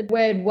moment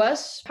where it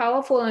was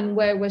powerful and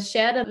where it was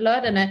shared a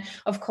lot. And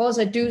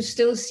I do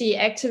still see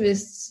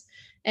activists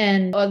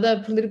and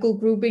other political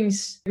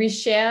groupings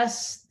reshare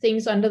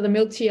things under the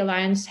Milk Tea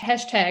Alliance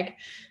hashtag.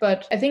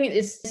 But I think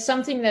it's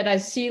something that I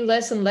see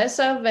less and less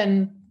of.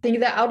 And I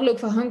think the outlook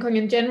for Hong Kong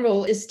in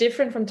general is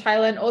different from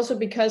Thailand, also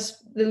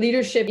because the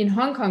leadership in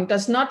Hong Kong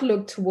does not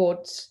look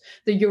towards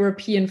the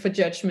European for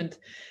judgment.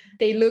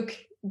 They look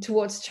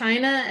towards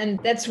China, and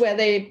that's where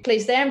they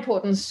place their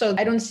importance. So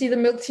I don't see the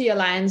Milk Tea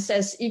Alliance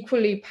as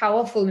equally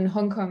powerful in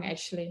Hong Kong,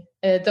 actually.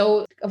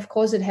 Though, of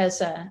course, it has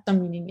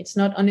some meaning. It's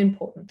not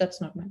unimportant.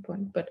 That's not my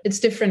point, but it's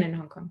different in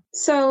Hong Kong.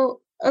 So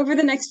over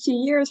the next few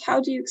years,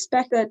 how do you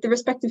expect that the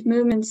respective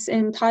movements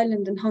in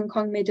Thailand and Hong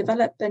Kong may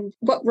develop? And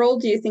what role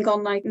do you think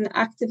online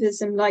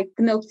activism like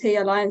the Milk Tea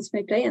Alliance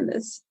may play in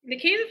this? In the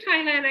case of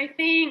Thailand, I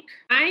think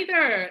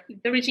either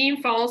the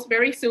regime falls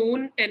very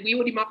soon and we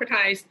will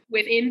democratize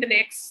within the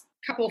next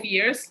couple of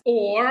years,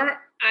 or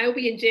I'll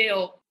be in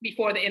jail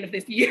before the end of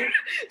this year.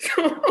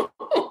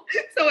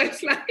 So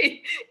it's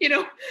like,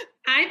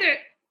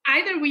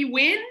 either we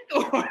win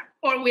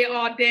or we're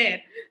all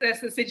dead.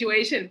 That's the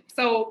situation.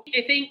 So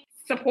I think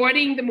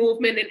supporting the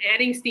movement and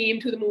adding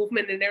steam to the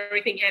movement and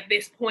everything at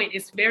this point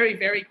is very,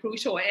 very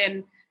crucial.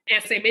 And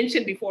As I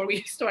mentioned before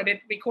we started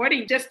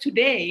recording, just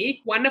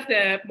today, one of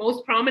the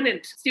most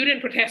prominent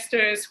student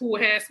protesters who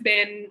has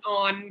been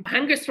on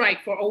hunger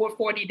strike for over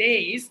 40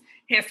 days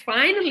has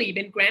finally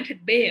been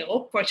granted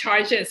bail for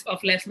charges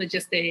of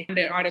lèse-majesté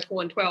under Article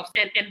 112.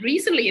 And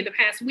recently, in the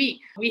past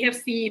week, we have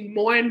seen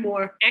more and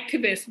more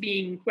activists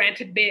being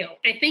granted bail.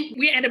 I think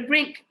we're at the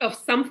brink of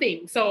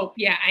something. So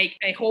yeah,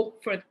 I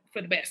hope for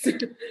the best.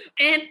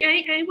 And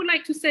I would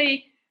like to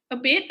say a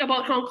bit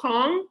about Hong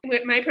Kong,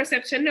 with my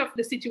perception of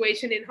the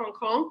situation in Hong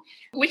Kong,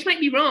 which might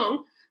be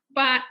wrong,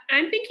 but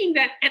I'm thinking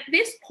that at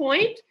this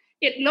point,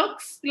 it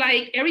looks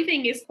like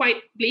everything is quite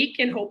bleak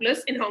and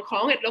hopeless in Hong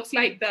Kong. It looks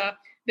like the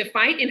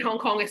fight in Hong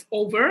Kong is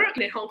over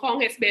and Hong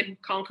Kong has been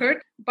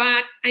conquered.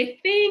 But I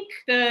think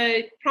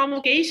the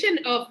promulgation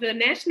of the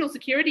national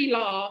security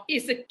law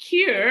is a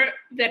cure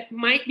that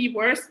might be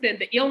worse than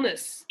the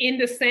illness, in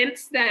the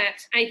sense that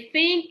I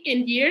think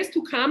in years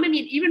to come, I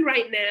mean, even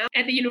right now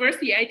at the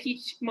university, I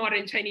teach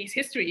modern Chinese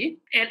history,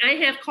 and I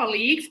have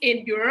colleagues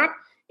in Europe,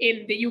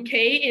 in the UK,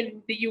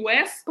 in the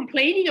US,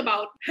 complaining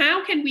about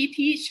how can we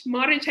teach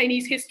modern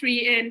Chinese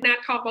history and not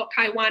talk about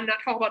Taiwan, not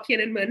talk about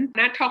Tiananmen,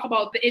 not talk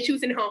about the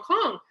issues in Hong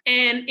Kong.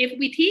 And if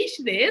we teach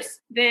this,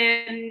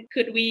 then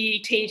could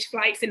we change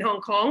flights in Hong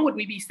Kong? Would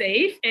we be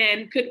safe?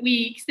 And could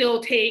we still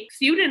take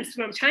students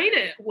from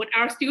China? Would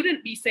our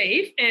student be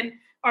safe? And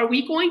are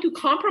we going to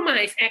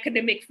compromise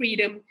academic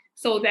freedom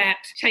so that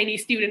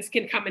Chinese students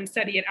can come and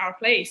study at our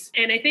place?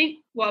 And I think,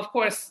 well, of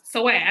course,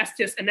 SOAS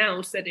just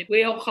announced that it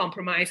will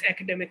compromise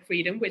academic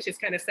freedom, which is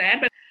kind of sad.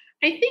 But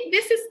I think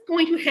this is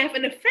going to have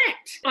an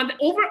effect on the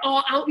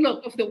overall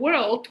outlook of the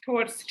world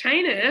towards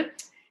China.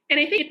 And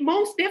I think it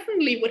most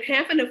definitely would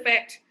have an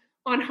effect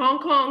on Hong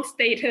Kong's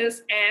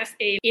status as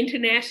an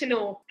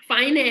international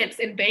finance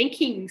and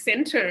banking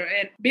center,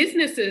 and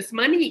businesses,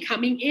 money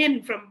coming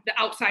in from the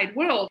outside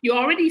world. You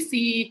already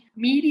see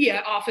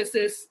media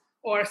offices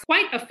or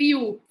quite a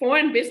few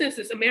foreign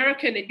businesses,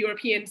 American and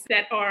Europeans,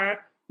 that are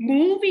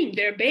moving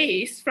their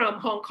base from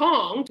Hong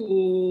Kong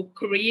to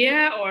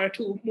Korea, or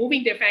to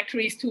moving their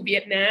factories to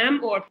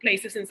Vietnam or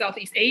places in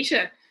Southeast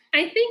Asia.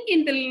 I think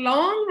in the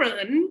long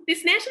run,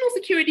 this national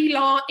security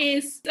law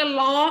is a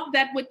law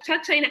that would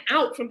shut China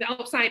out from the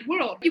outside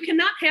world. You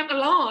cannot have a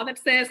law that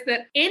says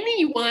that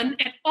anyone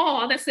at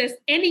all that says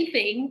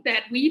anything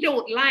that we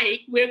don't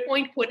like, we're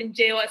going to put in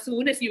jail as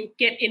soon as you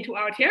get into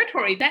our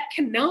territory. That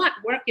cannot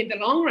work in the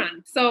long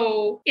run.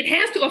 So it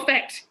has to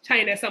affect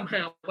China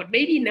somehow, but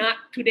maybe not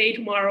today,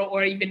 tomorrow,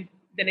 or even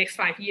the next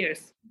 5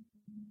 years.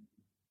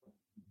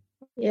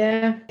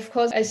 Yeah, of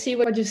course, I see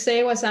what you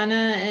say,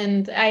 Wasana,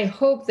 and I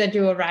hope that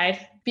you are right.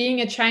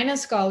 Being a China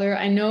scholar,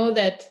 I know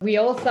that we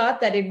all thought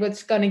that it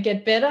was going to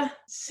get better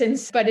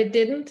but it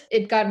didn't.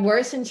 It got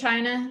worse in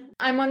China.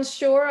 I'm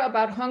unsure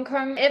about Hong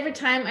Kong. Every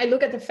time I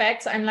look at the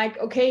facts, I'm like,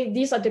 okay,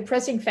 these are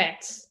depressing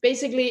facts.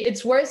 Basically,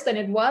 it's worse than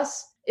it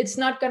was. It's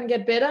not going to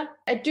get better.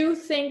 I do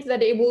think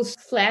that it will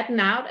flatten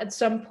out at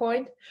some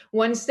point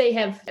once they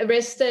have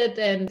arrested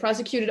and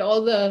prosecuted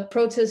all the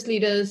protest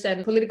leaders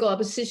and political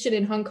opposition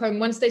in Hong Kong.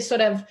 Once they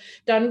sort of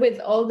done with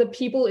all the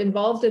people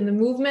involved in the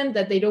movement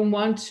that they don't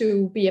want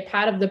to be a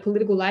part of the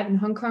political life in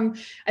Hong Kong,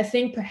 I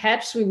think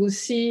perhaps we will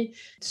see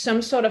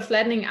some sort of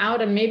flattening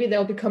out, and maybe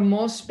there'll become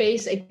more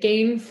space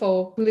again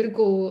for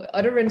political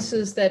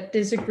utterances that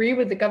disagree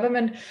with the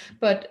government.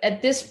 But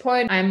at this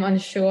point, I'm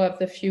unsure of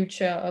the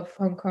future of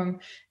Hong Kong.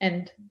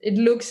 And it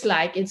looks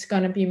like it's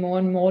going to be more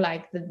and more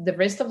like the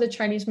rest of the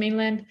Chinese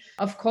mainland.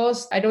 Of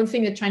course, I don't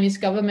think the Chinese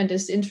government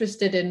is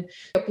interested in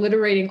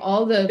obliterating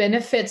all the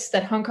benefits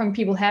that Hong Kong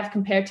people have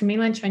compared to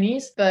mainland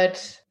Chinese.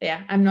 But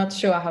yeah, I'm not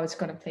sure how it's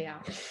going to play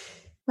out.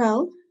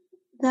 Well,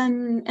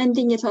 then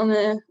ending it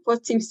on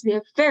what seems to be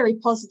a very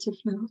positive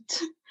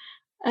note,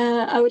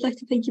 I would like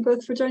to thank you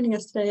both for joining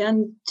us today,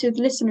 and to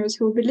the listeners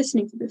who will be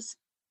listening to this.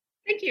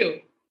 Thank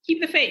you.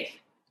 Keep the faith.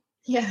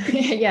 Yeah,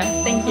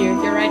 thank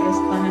you. You're right, Ms.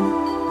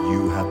 Clement.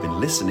 You have been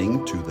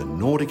listening to the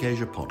Nordic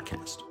Asia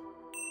Podcast.